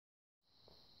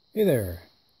Hey there.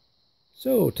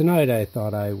 So tonight I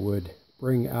thought I would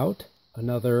bring out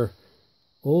another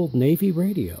old Navy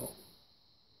radio.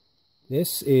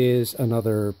 This is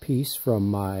another piece from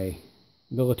my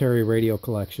military radio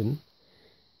collection,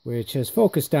 which has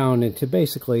focused down into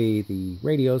basically the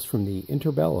radios from the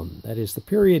interbellum. That is the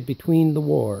period between the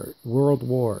world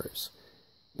wars.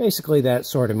 Basically that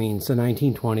sort of means the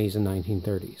 1920s and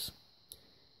 1930s.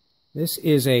 This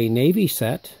is a Navy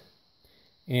set,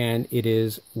 and it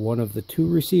is one of the two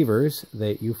receivers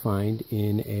that you find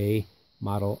in a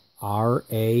model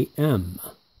RAM.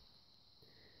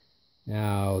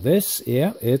 Now this,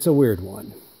 it's a weird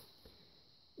one.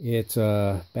 It's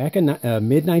back in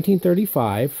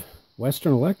mid-1935,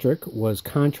 Western Electric was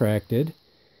contracted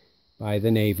by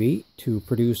the Navy to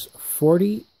produce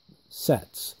 40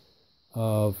 sets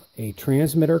of a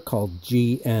transmitter called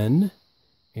GN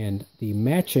and the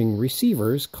matching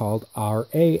receivers called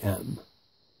RAM.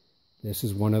 This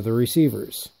is one of the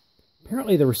receivers.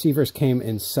 Apparently the receivers came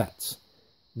in sets.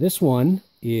 This one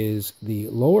is the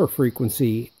lower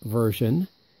frequency version,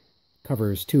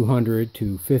 covers 200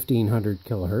 to 1500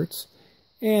 kilohertz,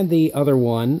 and the other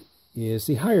one is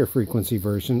the higher frequency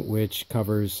version, which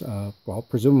covers, well,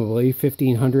 presumably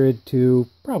 1500 to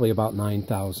probably about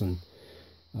 9000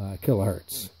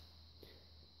 kilohertz.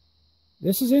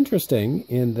 This is interesting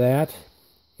in that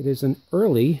it is an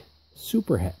early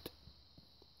superhet.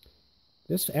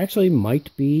 This actually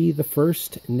might be the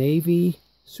first Navy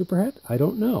superhet. I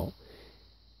don't know.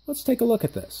 Let's take a look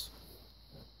at this.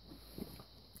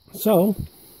 So,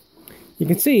 you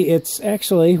can see it's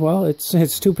actually, well,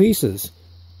 it's two pieces.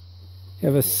 You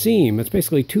have a seam. It's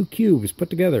basically two cubes put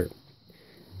together.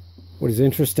 What is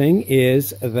interesting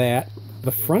is that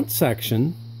the front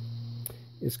section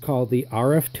is called the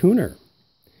RF tuner,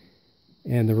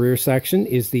 and the rear section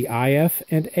is the IF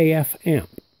and AF amp.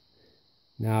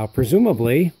 Now,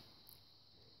 presumably,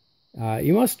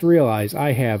 you must realize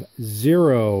I have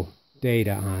zero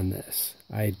data on this.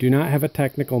 I do not have a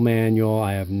technical manual.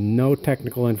 I have no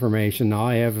technical information. All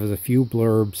I have is a few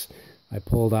blurbs I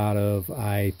pulled out of,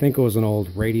 I think it was an old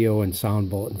radio and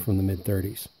sound bulletin from the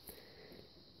mid-30s.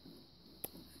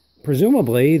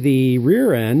 Presumably, the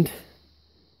rear end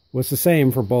was the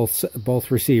same for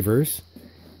both receivers,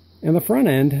 and the front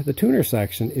end, the tuner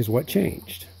section, is what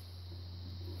changed.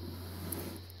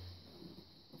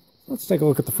 Let's take a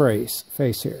look at the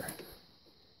face here.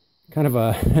 Kind of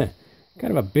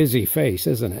a busy face,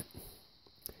 isn't it?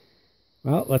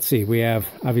 Well, let's see. We have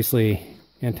obviously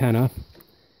antenna,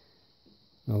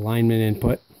 alignment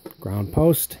input, ground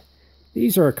post.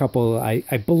 These are a couple. I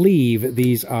believe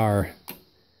these are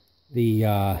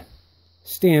the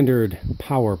standard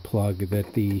power plug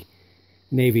that the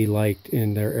Navy liked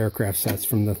in their aircraft sets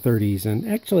from the 30s, and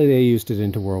actually they used it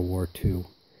into World War II.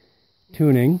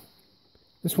 Tuning.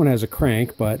 This one has a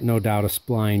crank, but no doubt a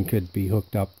spline could be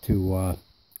hooked up to a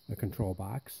control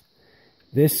box.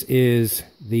 This is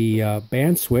the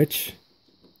band switch.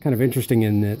 Kind of interesting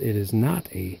in that it is not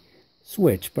a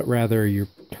switch, but rather you're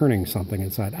turning something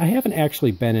inside. I haven't actually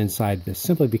been inside this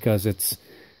simply because it's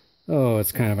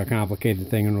kind of a complicated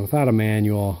thing, and without a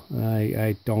manual,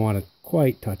 I don't want to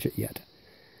quite touch it yet.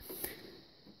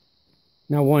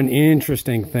 Now, one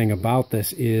interesting thing about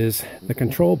this is the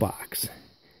control box.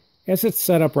 As it's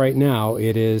set up right now,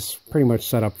 it is pretty much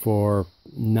set up for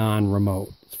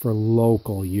non-remote. It's for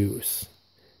local use.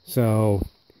 So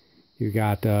you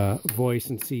got voice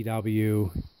and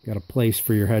CW, got a place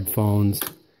for your headphones,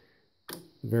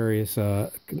 various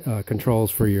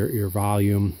controls for your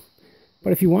volume.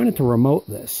 But if you wanted to remote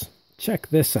this, check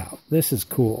this out. This is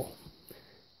cool.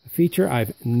 A feature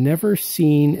I've never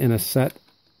seen in a set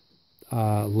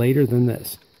later than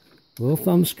this. Little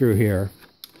thumb screw here.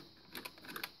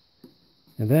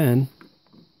 And then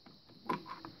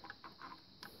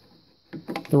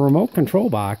the remote control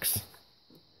box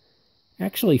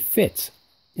actually fits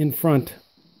in front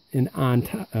and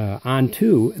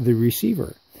onto the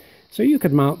receiver. So you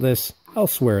could mount this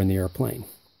elsewhere in the airplane.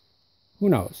 Who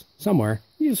knows? Somewhere.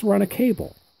 You just run a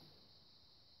cable.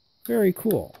 Very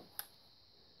cool.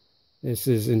 This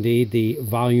is indeed the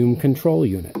volume control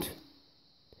unit.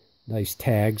 Nice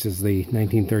tags, as the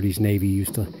 1930s Navy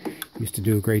used to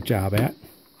do a great job at.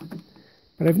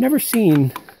 But I've never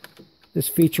seen this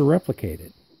feature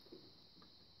replicated.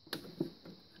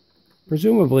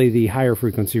 Presumably the higher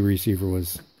frequency receiver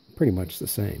was pretty much the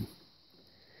same.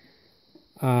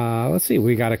 Let's see,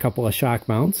 we got a couple of shock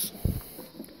mounts.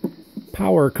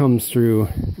 Power comes through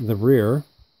the rear.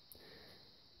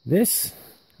 This,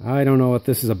 I don't know what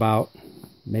this is about.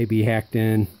 Maybe hacked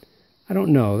in. I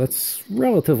don't know. That's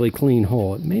relatively clean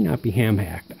hole. It may not be ham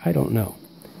hacked. I don't know.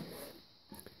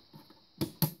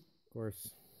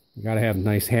 course, you got to have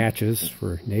nice hatches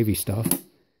for Navy stuff.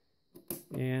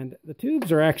 And the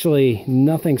tubes are actually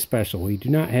nothing special. We do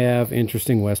not have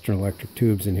interesting Western Electric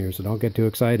tubes in here, so don't get too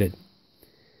excited.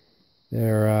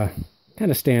 They're kind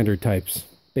of standard types,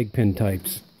 big pin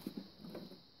types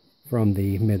from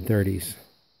the mid-30s.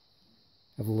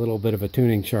 Have a little bit of a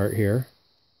tuning chart here,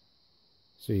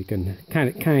 so you can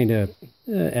kind of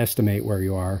estimate where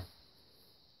you are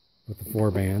with the 4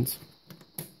 bands.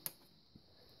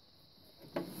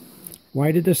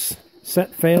 Why did this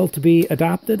set fail to be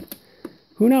adopted?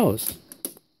 Who knows?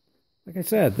 Like I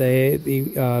said,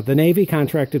 the Navy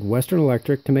contracted Western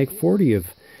Electric to make 40 of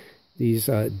these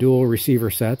dual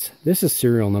receiver sets. This is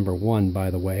serial number 1,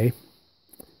 by the way.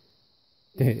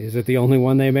 Is it the only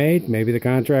one they made? Maybe the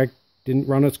contract didn't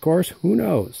run its course? Who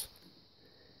knows?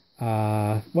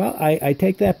 Well, I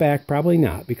take that back. Probably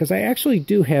not, because I actually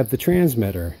do have the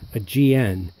transmitter, a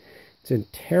GN. It's in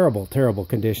terrible, terrible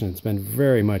condition. It's been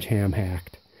very much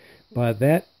ham-hacked. But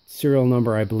that serial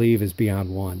number, I believe, is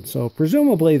beyond 1. So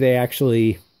presumably they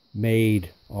actually made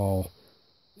all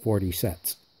 40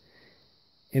 sets.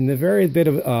 In the very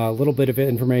little bit of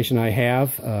information I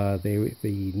have, the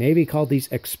Navy called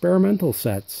these experimental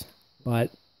sets, but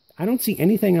I don't see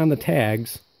anything on the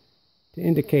tags to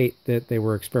indicate that they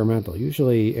were experimental.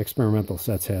 Usually experimental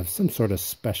sets have some sort of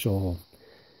special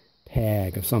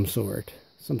tag of some sort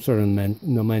of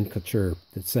nomenclature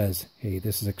that says, hey,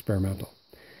 this is experimental.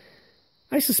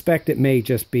 I suspect it may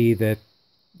just be that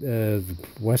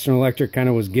Western Electric kind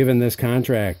of was given this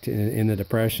contract in the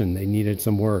Depression. They needed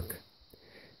some work.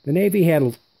 The Navy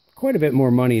had quite a bit more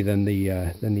money than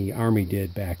the Army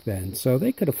did back then, so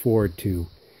they could afford to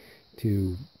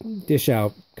dish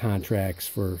out contracts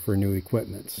for new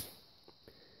equipments.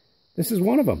 This is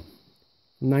one of them.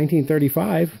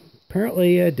 1935.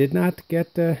 Apparently, did not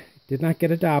get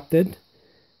adopted.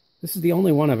 This is the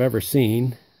only one I've ever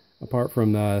seen, apart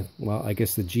from well, I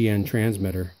guess the GN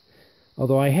transmitter.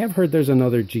 Although I have heard there's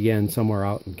another GN somewhere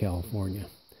out in California.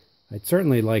 I'd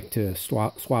certainly like to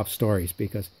swap stories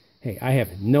because, hey, I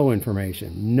have no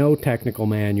information, no technical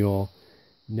manual,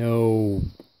 no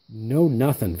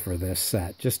nothing for this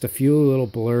set. Just a few little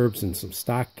blurbs and some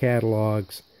stock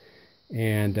catalogs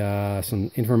and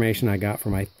some information I got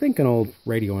from, I think, an old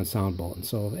radio and sound bulletin.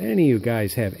 So if any of you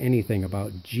guys have anything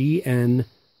about GN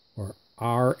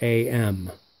or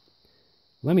RAM,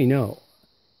 let me know.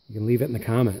 You can leave it in the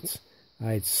comments.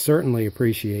 I'd certainly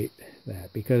appreciate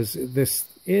that, because this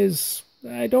is,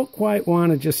 I don't quite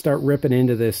want to just start ripping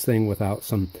into this thing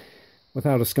without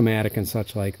a schematic and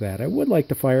such like that. I would like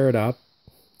to fire it up,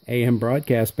 AM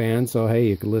broadcast band, so hey,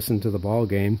 you can listen to the ball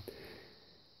game.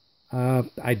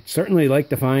 I'd certainly like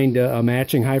to find a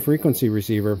matching high frequency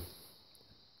receiver.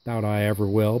 Doubt I ever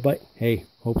will, but hey,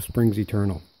 hope springs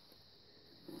eternal.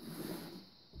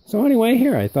 So anyway,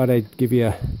 here, I thought I'd give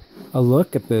you a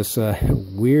look at this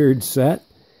weird set.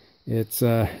 It's,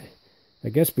 I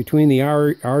guess, between the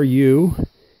RU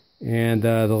and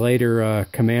the later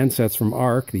command sets from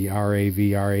ARC, the RAV,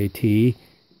 RAT,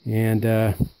 and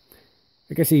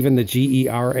I guess even the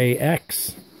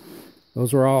GERAX.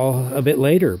 Those were all a bit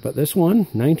later, but this one,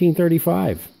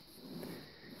 1935.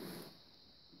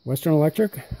 Western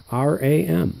Electric,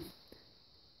 RAM.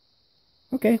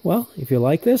 Okay, well, if you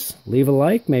like this, leave a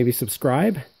like, maybe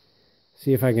subscribe.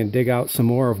 See if I can dig out some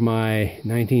more of my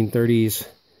 1930s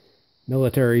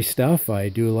military stuff. I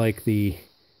do like the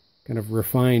kind of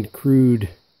refined, crude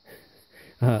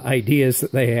ideas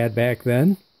that they had back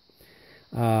then.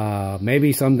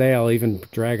 Maybe someday I'll even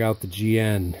drag out the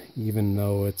GN, even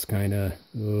though it's kind of,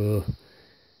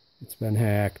 it's been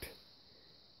hacked.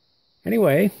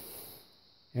 Anyway,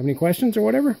 have any questions or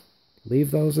whatever?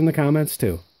 Leave those in the comments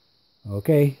too.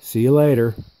 Okay, see you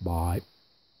later. Bye.